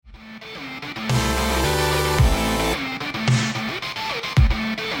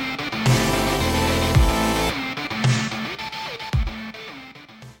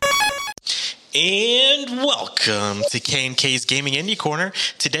And welcome to K&K's Gaming Indie Corner.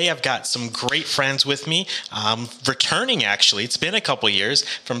 Today I've got some great friends with me. Returning, actually. It's been a couple years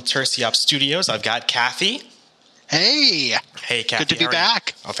from Tertiop Studios. I've got Kathy. Hey. Hey, Kathy. Good to be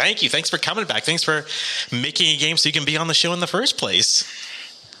back. Oh, thank you. Thanks for coming back. Thanks for making a game so you can be on the show in the first place.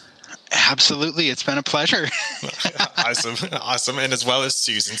 Absolutely. It's been a pleasure. Awesome. And as well as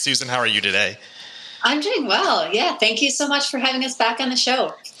Susan. Susan, how are you today? I'm doing well. Yeah, thank you so much for having us back on the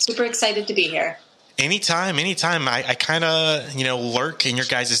show. Super excited to be here. Anytime. I kind of, lurk in your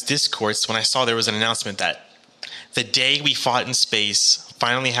guys' Discords when I saw there was an announcement that The Day We Fought in Space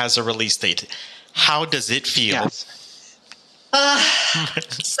finally has a release date. How does it feel? Yes.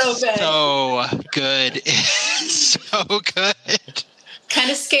 So good. So good. So good.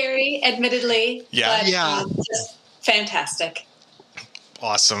 Kind of scary, admittedly. Yeah. But just fantastic.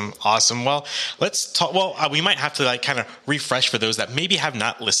 Awesome. Well, let's talk. Well, we might have to kind of refresh for those that maybe have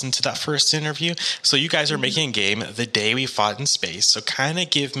not listened to that first interview. So you guys are making a game, The Day We Fought in Space. So kind of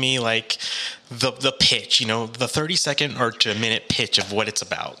give me the pitch, the 30-second or to a minute pitch of what it's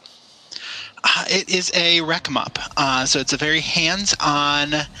about. It is a rec 'em up. So it's a very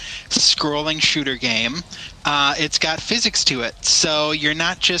hands-on scrolling shooter game. It's got physics to it. So you're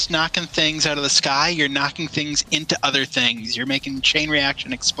not just knocking things out of the sky, you're knocking things into other things. You're making chain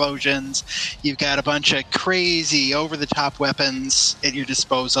reaction explosions. You've got a bunch of crazy over-the-top weapons at your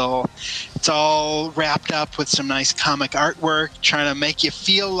disposal. It's all wrapped up with some nice comic artwork, trying to make you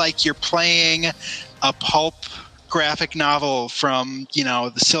feel like you're playing a pulp graphic novel from,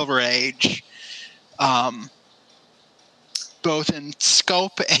 the Silver Age. Both in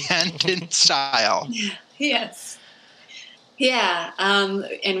scope and in style. Yes. Yeah.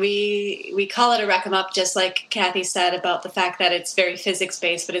 And we call it a rec 'em up, just like Kathy said, about the fact that it's very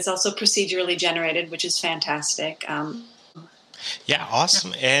physics-based, but it's also procedurally generated, which is fantastic. Yeah,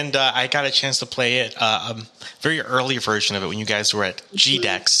 awesome. And I got a chance to play it, a very early version of it when you guys were at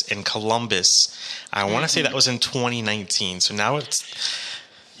GDEX in Columbus. I want to say that was in 2019. So now it's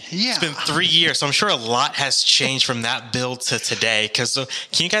been 3 years. So I'm sure a lot has changed from that build to today. Can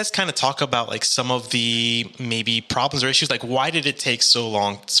you guys kind of talk about some of the maybe problems or issues? Why did it take so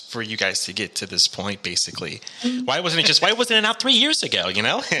long for you guys to get to this point, basically? Why wasn't it out 3 years ago,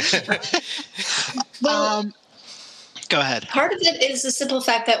 Well, go ahead. Part of it is the simple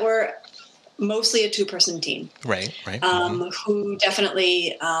fact that we're mostly a two-person team. Right. Who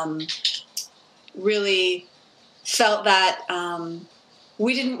definitely really felt that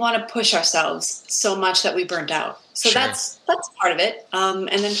we didn't want to push ourselves so much that we burnt out. So Sure. that's part of it. And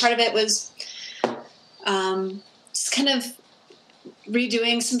then part of it was just kind of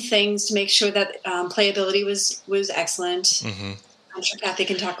redoing some things to make sure that playability was excellent. Mm-hmm. I'm sure Kathy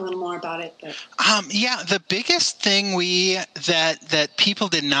can talk a little more about it. But. The biggest thing that people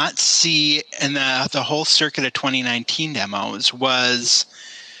did not see in the whole circuit of 2019 demos was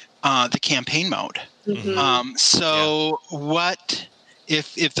the campaign mode. Mm-hmm. What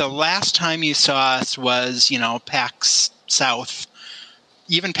if the last time you saw us was PAX South,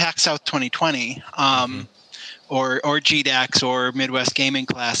 even PAX South 2020, or GDEX or Midwest Gaming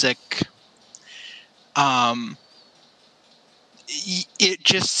Classic, it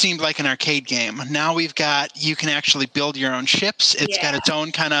just seemed like an arcade game. Now you can actually build your own ships. It's got its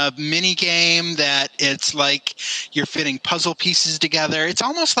own kind of mini game that it's like you're fitting puzzle pieces together. It's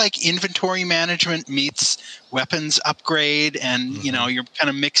almost like inventory management meets weapons upgrade, and you're kind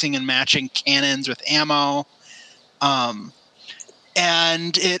of mixing and matching cannons with ammo. And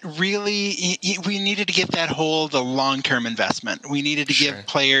it really, we needed to get the long-term investment. We needed to give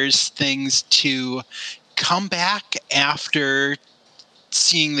players things to come back after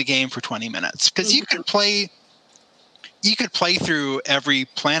seeing the game for 20 minutes, because you could play through every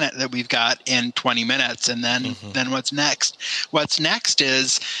planet that we've got in 20 minutes, and then what's next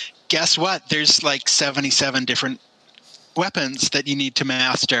is, guess what, there's 77 different weapons that you need to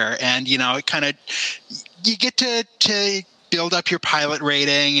master, and it kind of, you get to build up your pilot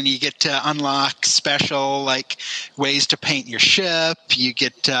rating, and you get to unlock special ways to paint your ship. You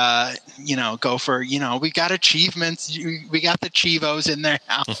get to go for we got achievements. We got the Chivos in there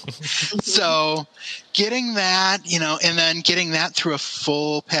now. So getting that and then getting that through a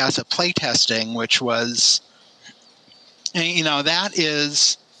full pass of playtesting, which was that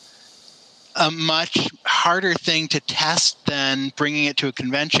is a much harder thing to test than bringing it to a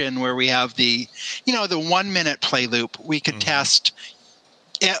convention where we have the 1 minute play loop. We could test.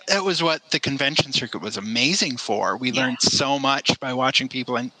 It was what the convention circuit was amazing for. We learned so much by watching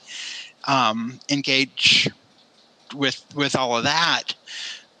people engage with all of that.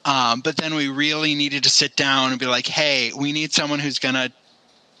 But then we really needed to sit down and be like, hey, we need someone who's going to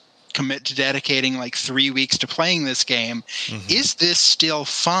commit to dedicating like 3 weeks to playing this game. Is this still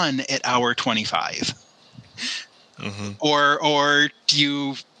fun at hour 25? Or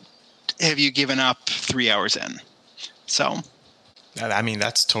have you given up 3 hours in? So, I mean,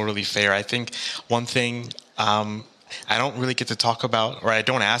 that's totally fair. I think one thing I don't really get to talk about, or I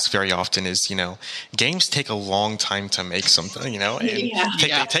don't ask very often, is, games take a long time to make something, and they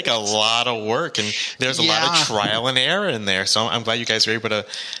take a lot of work, and there's a lot of trial and error in there. So I'm glad you guys were able to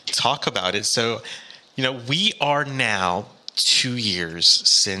talk about it. So, we are now 2 years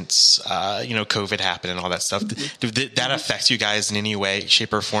since, COVID happened and all that stuff. Did that affect you guys in any way,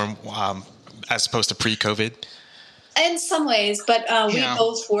 shape, or form, as opposed to pre-COVID? In some ways, but we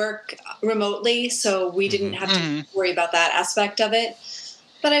both work remotely, so we didn't have to worry about that aspect of it.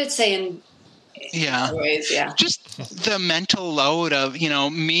 But I would say in other ways, just the mental load of,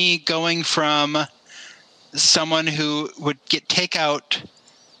 me going from someone who would get takeout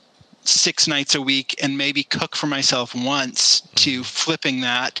 6 nights a week and maybe cook for myself once to flipping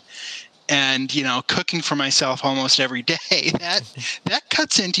that and, cooking for myself almost every day. That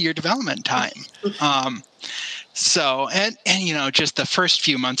cuts into your development time. So, and just the first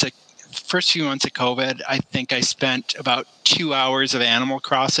few months of COVID, I think I spent about 2 hours of Animal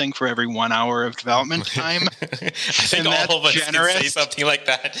Crossing for every 1 hour of development time. I think all of us can say something like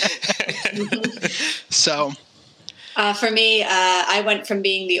that. So, for me, I went from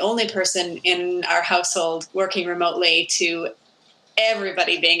being the only person in our household working remotely to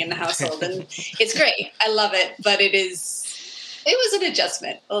everybody being in the household, and it's great. I love it, but it was an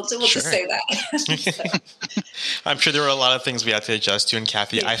adjustment. We'll just say that. I'm sure there were a lot of things we had to adjust to. And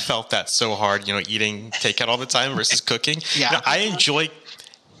Kathy, I felt that so hard, eating takeout all the time versus cooking. Yeah. I enjoy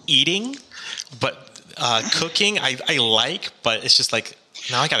eating, but cooking I like, but it's just like,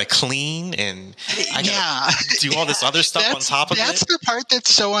 now I got to clean and I got to do all this other stuff on top of it. That's the part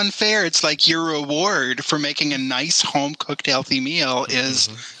that's so unfair. It's like your reward for making a nice home-cooked healthy meal is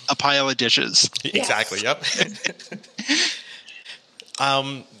a pile of dishes. Exactly, yep.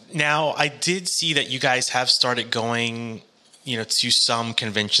 Now, I did see that you guys have started going, to some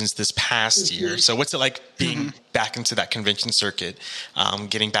conventions this past year. So what's it like being back into that convention circuit,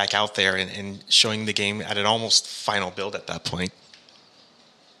 getting back out there and showing the game at an almost final build at that point?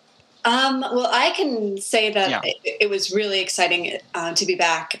 Well, I can say that it was really exciting to be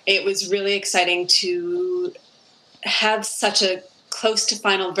back. It was really exciting to have such a close to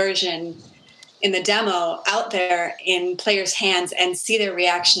final version in the demo out there in players' hands and see their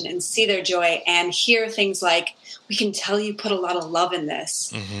reaction and see their joy and hear things like, we can tell you put a lot of love in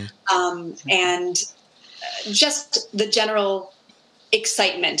this. And just the general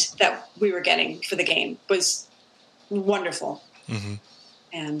excitement that we were getting for the game was wonderful.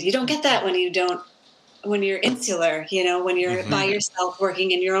 And you don't get that when you're insular, when you're by yourself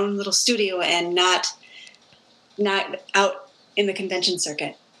working in your own little studio and not out in the convention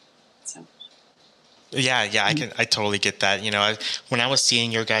circuit. So. Yeah, I totally get that. When I was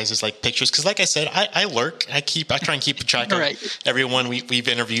seeing your guys' pictures, because like I said, I lurk. I try and keep track of everyone we've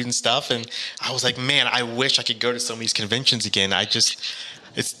interviewed and stuff. And I was like, man, I wish I could go to some of these conventions again.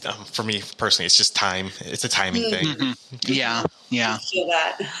 It's for me personally, it's just time. It's a timing thing. Yeah. I feel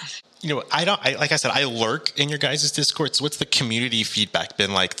that. Like I said, I lurk in your guys' Discord. So what's the community feedback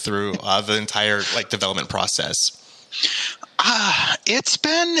been like through the entire development process? It's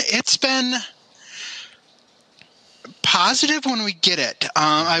been positive when we get it.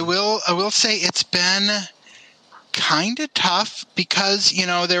 I will say it's been kind of tough because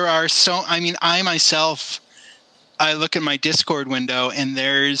there are I look at my Discord window and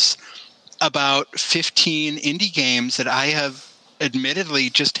there's about 15 indie games that I have admittedly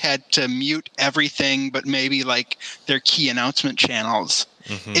just had to mute everything but maybe their key announcement channels.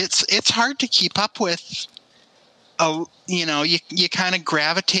 It's hard to keep up with. You kind of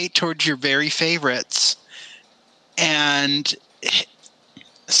gravitate towards your very favorites. And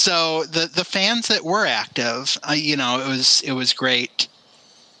so the fans that were active, it was great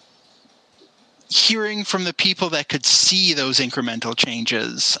hearing from the people that could see those incremental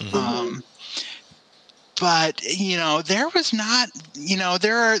changes. But there was not.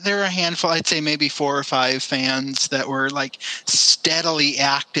 There are a handful. I'd say maybe 4 or 5 fans that were steadily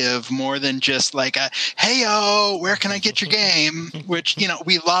active, more than just "Hey-o, where can I get your game?" Which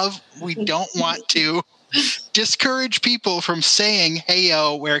we love. We don't want to discourage people from saying,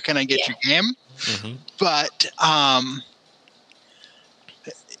 "Hey-o, where can I get your game?" But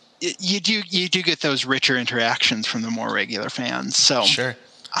you do get those richer interactions from the more regular fans. So sure.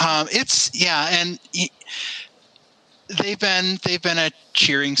 And they've been a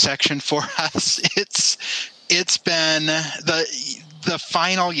cheering section for us. It's been the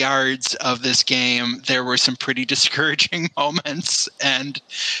final yards of this game, there were some pretty discouraging moments, and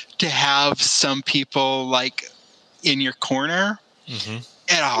to have some people like in your corner,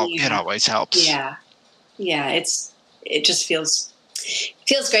 it always helps. Yeah. It just feels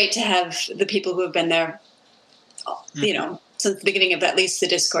great to have the people who have been there, since the beginning of at least the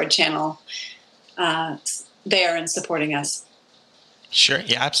Discord channel, there and supporting us. Sure.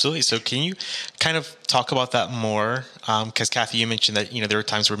 Yeah, absolutely. So can you kind of talk about that more? Because Kathy, you mentioned that, there were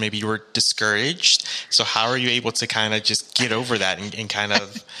times where maybe you were discouraged. So how are you able to kind of just get over that and kind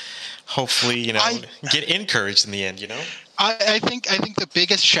of hopefully, get encouraged in the end, I think the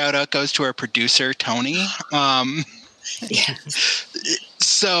biggest shout out goes to our producer, Tony.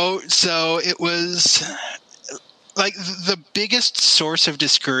 So it was like the biggest source of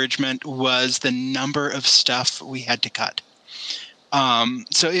discouragement was the number of stuff we had to cut.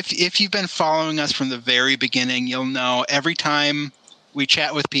 So if you've been following us from the very beginning, you'll know every time we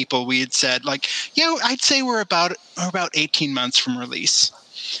chat with people, we had said I'd say we're about 18 months from release.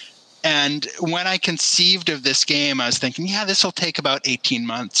 And when I conceived of this game, I was thinking, this will take about 18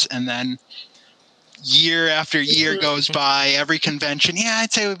 months. And then year after year goes by, every convention,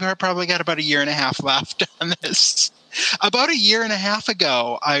 I'd say we've probably got about a year and a half left on this. About a year and a half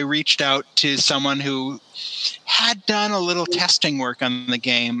ago, I reached out to someone who had done a little testing work on the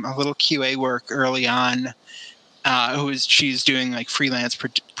game, a little QA work early on. She's doing like freelance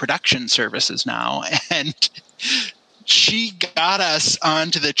production services now, and she got us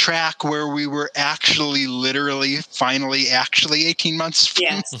onto the track where we were actually finally 18 months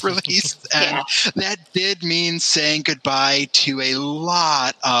from release. And that did mean saying goodbye to a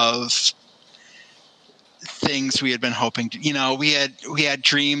lot of things we had been hoping to, we had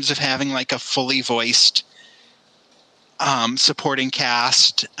dreams of having like a fully voiced supporting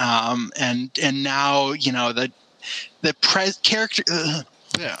cast. And now, the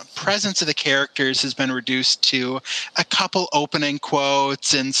presence of the characters has been reduced to a couple opening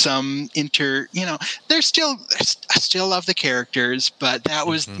quotes and some I still love the characters, but that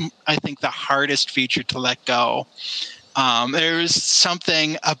was, I think, the hardest feature to let go. There was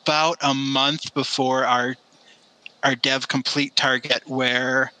something about a month before our dev complete target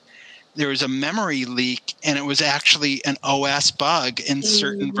where there was a memory leak, and it was actually an OS bug in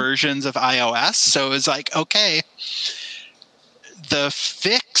certain versions of iOS. So it was like, okay, the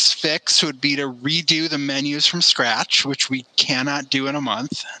fix would be to redo the menus from scratch, which we cannot do in a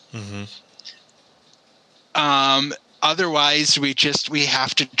month. Otherwise, we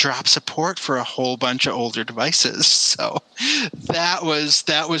have to drop support for a whole bunch of older devices. So that was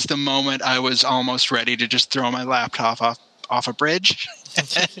the moment I was almost ready to just throw my laptop off a bridge.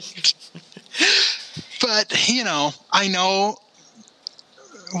 But I know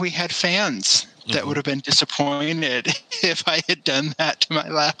we had fans that would have been disappointed if I had done that to my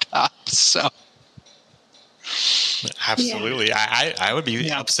laptop. So absolutely, I would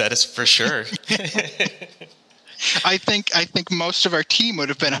be upset for sure. I think most of our team would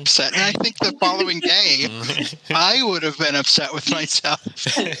have been upset, and I think the following day I would have been upset with myself.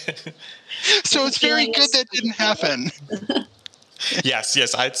 So it's very good that didn't happen. Yes,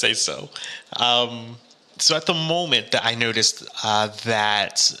 I'd say so. So at the moment that I noticed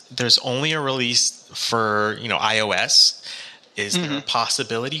that there's only a release for iOS, is there a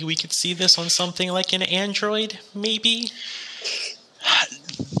possibility we could see this on something like an Android, maybe?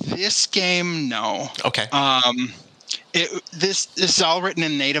 This game, no. Okay. This is all written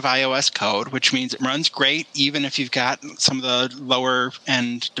in native iOS code, which means it runs great even if you've got some of the lower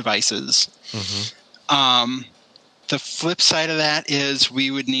end devices. The flip side of that is we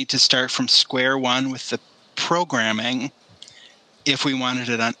would need to start from square one with the programming if we wanted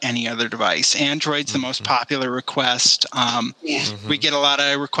it on any other device. Android's the most popular request. We get a lot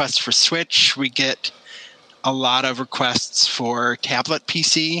of requests for Switch. We get a lot of requests for tablet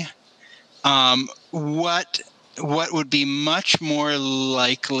PC. What would be much more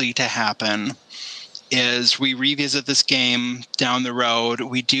likely to happen is we revisit this game down the road.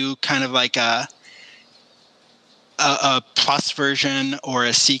 We do kind of like a plus version or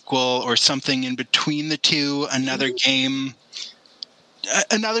a sequel or something in between the two, another game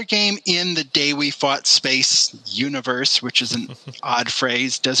in the Day We Fought Space universe, which is an odd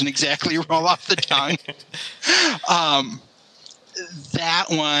phrase, doesn't exactly roll off the tongue. That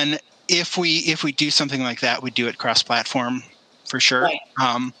one, if we do something like that, we do it cross-platform for sure. Right.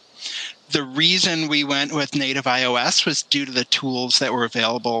 The reason we went with native iOS was due to the tools that were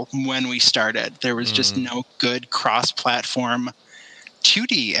available when we started. There was just no good cross-platform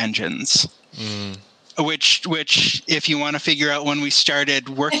 2D engines. which if you want to figure out when we started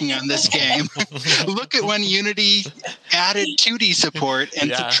working on this game, look at when Unity added 2D support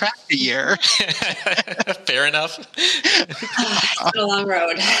and subtract a year. Fair enough. It's been a long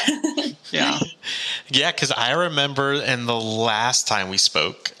road. Yeah. Yeah, because I remember in the last time we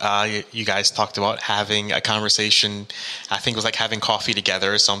spoke, you guys talked about having a conversation. I think it was like having coffee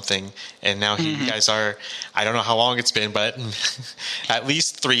together or something. And now here you guys are, I don't know how long it's been, but at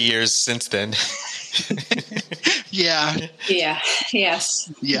least 3 years since then. Yeah. Yeah.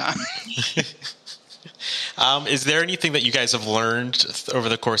 Yes. Yeah. Is there anything that you guys have learned over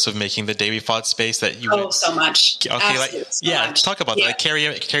the course of making the Day We Fought space that you? Oh, so much. Okay, absolutely so much. Talk about that. Carry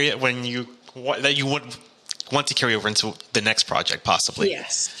it when you that you would want to carry over into the next project, possibly.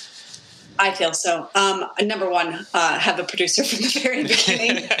 Yes. I feel so. Number one, have a producer from the very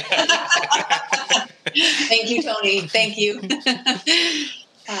beginning. Thank you, Tony. Thank you.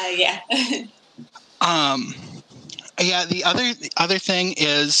 Yeah. Yeah. The other thing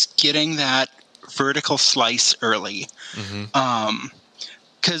is getting that vertical slice early.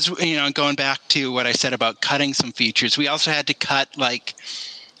 Because going back to what I said about cutting some features, we also had to cut like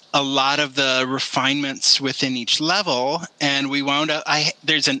a lot of the refinements within each level, and we wound up.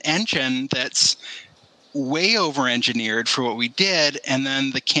 There's an engine that's way over engineered for what we did, and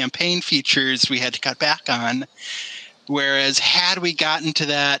then the campaign features we had to cut back on. Whereas had we gotten to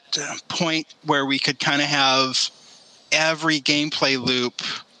that point where we could kind of have every gameplay loop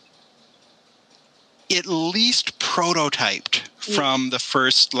at least prototyped from the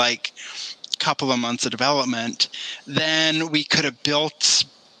first like couple of months of development, then we could have built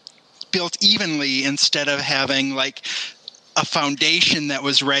evenly instead of having like a foundation that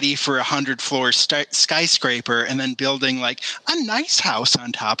was ready for 100-floor skyscraper and then building like a nice house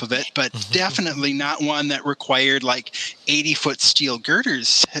on top of it, but definitely not one that required like 80-foot steel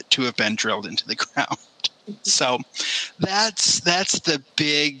girders to have been drilled into the ground. So that's the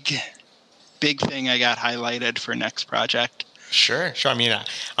big thing I got highlighted for next project. Sure. I mean,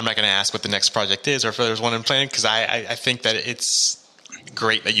 I'm not going to ask what the next project is or if there's one in plan, because I think that it's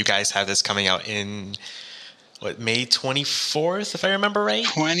great that you guys have this coming out in May 24th, if I remember right?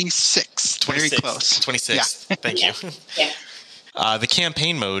 26th. Very close. 26th. Yeah. Thank you. Yeah. The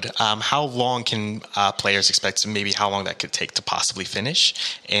campaign mode, how long can players expect, maybe how long that could take to possibly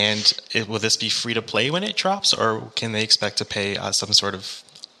finish? And will this be free to play when it drops, or can they expect to pay some sort of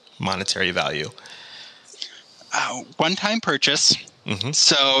monetary value? One-time purchase.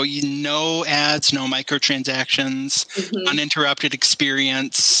 So no ads, no microtransactions, uninterrupted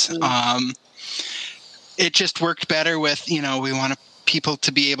experience. It just worked better with, we want people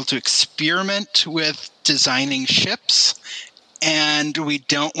to be able to experiment with designing ships, and we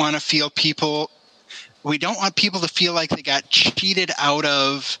don't want people to feel like they got cheated out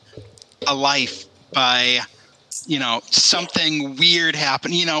of a life by something weird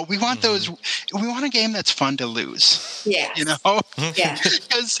happened. We want those. We want a game that's fun to lose. Yeah. Yeah.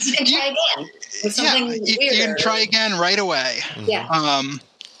 Because you can try again with something weird. You can try again right away. Yeah.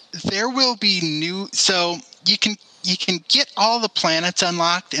 There will be new. So you can get all the planets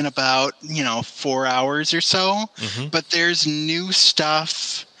unlocked in about 4 hours or so. But there's new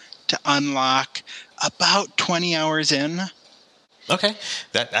stuff to unlock about 20 hours in. Okay,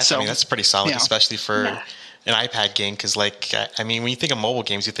 that's pretty solid, especially for an iPad game, because when you think of mobile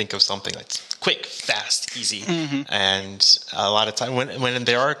games, you think of something that's quick, fast, easy, and a lot of time when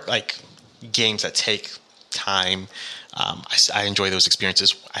there are like games that take time, I enjoy those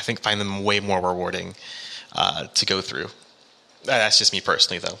experiences. I find them way more rewarding to go through. That's just me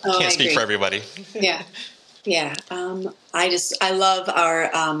personally, though. I can't speak for everybody. Yeah. I love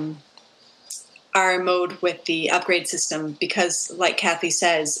our mode with the upgrade system because, like Kathy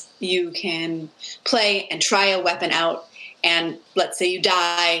says, you can play and try a weapon out, and let's say you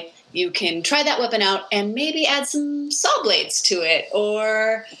die, you can try that weapon out and maybe add some saw blades to it,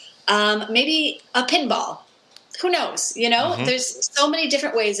 or maybe a pinball. Who knows? There's so many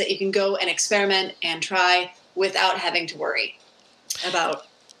different ways that you can go and experiment and try without having to worry about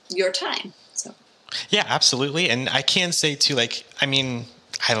your time. So. Yeah, absolutely. And I can say too, I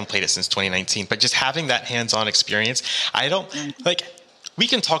haven't played it since 2019, but just having that hands-on experience, we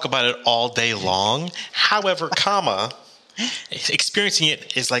can talk about it all day long. However, experiencing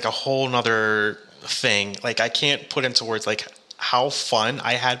it is like a whole nother thing. I can't put into words how fun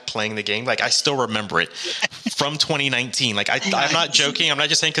I had playing the game. I still remember it from 2019. I'm not joking. I'm not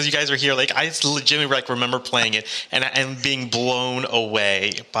just saying because you guys are here. I legitimately remember playing it and being blown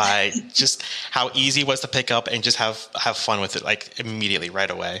away by just how easy it was to pick up and just have fun with it immediately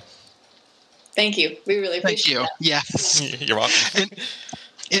right away. Thank you. We really appreciate it. Yes. You're welcome.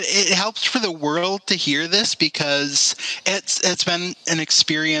 it helps for the world to hear this, because it's been an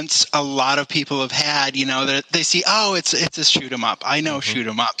experience a lot of people have had. That they see, oh, it's a shoot 'em up. I know shoot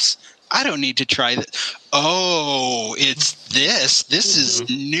 'em ups. I don't need to try that. Oh, it's this. This is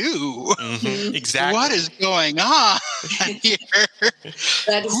new. Exactly. What is going on here?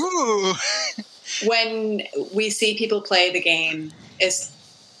 That is, when we see people play the game, is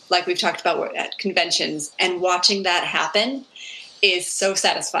like we've talked about at conventions, and watching that happen is so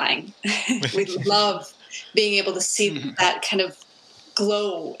satisfying. We love being able to see that kind of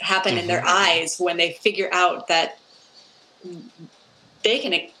glow happen in their eyes when they figure out that they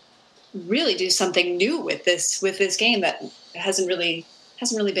can really do something new with this game that hasn't really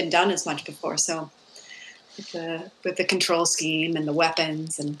been done as much before. So with the control scheme and the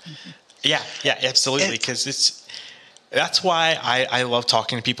weapons and yeah, absolutely, because that's why I love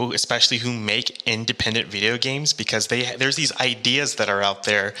talking to people, especially who make independent video games, because there's these ideas that are out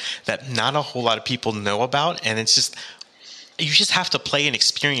there that not a whole lot of people know about, and it's just, you just have to play and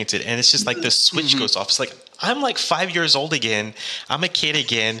experience it, and it's just like the switch goes off. It's like, I'm like 5 years old again. I'm a kid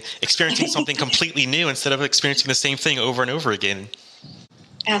again, experiencing something completely new instead of experiencing the same thing over and over again.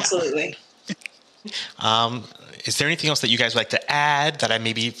 Absolutely. Is there anything else that you guys would like to add that I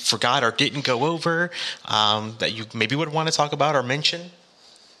maybe forgot or didn't go over, that you maybe would want to talk about or mention?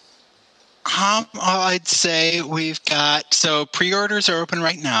 I'd say we've got, so pre-orders are open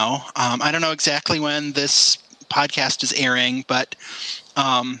right now. I don't know exactly when this podcast is airing, but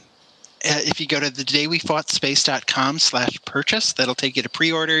if you go to thedaywefoughtspace.com/purchase, that'll take you to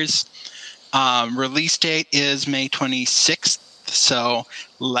pre-orders. Release date is May 26th. So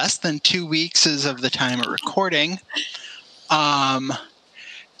less than 2 weeks as of the time of recording.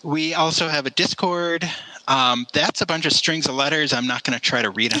 We also have a Discord. That's a bunch of strings of letters I'm not going to try to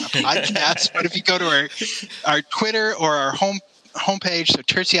read on a podcast. But if you go to our Twitter or our homepage, so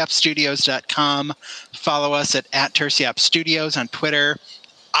tertiapstudios.com, follow us at tertiapstudios on Twitter.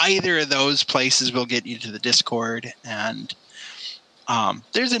 Either of those places will get you to the Discord, and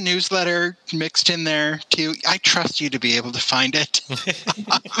there's a newsletter mixed in there too. I trust you to be able to find it.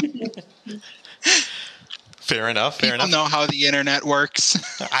 Fair enough. People know how the internet works.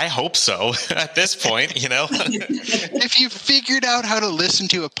 I hope so. At this point, If you figured out how to listen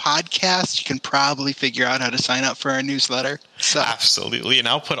to a podcast, you can probably figure out how to sign up for our newsletter. So. Absolutely, and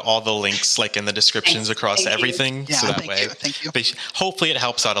I'll put all the links like in the descriptions across everything, so that way, thank you. Hopefully, it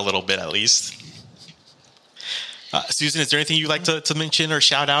helps out a little bit at least. Susan, is there anything you'd like to mention or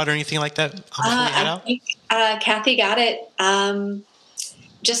shout out or anything like that before we head out? I think Kathy got it.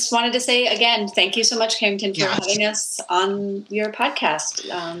 Just wanted to say again, thank you so much, Carrington, for having us on your podcast.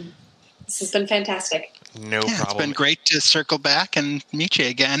 This has been fantastic. No problem. It's been great to circle back and meet you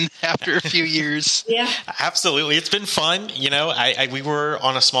again after a few years. Yeah, absolutely. It's been fun. We were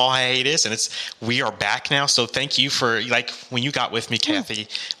on a small hiatus, and we are back now. So thank you for when you got with me, Kathy.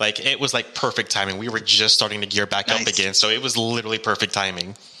 It was perfect timing. We were just starting to gear back up again, so it was literally perfect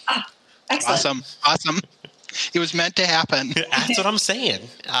timing. Excellent. Awesome. It was meant to happen. That's what I'm saying.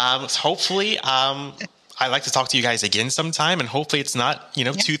 Hopefully, I'd like to talk to you guys again sometime, and hopefully it's not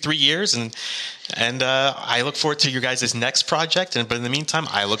 2-3 years, and I look forward to your guys' next project. But in the meantime,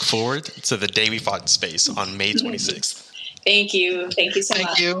 I look forward to the Day We Fought in Space on May 26th. Thank you so much.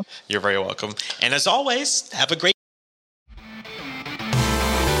 Thank you. You're very welcome. And as always, have a great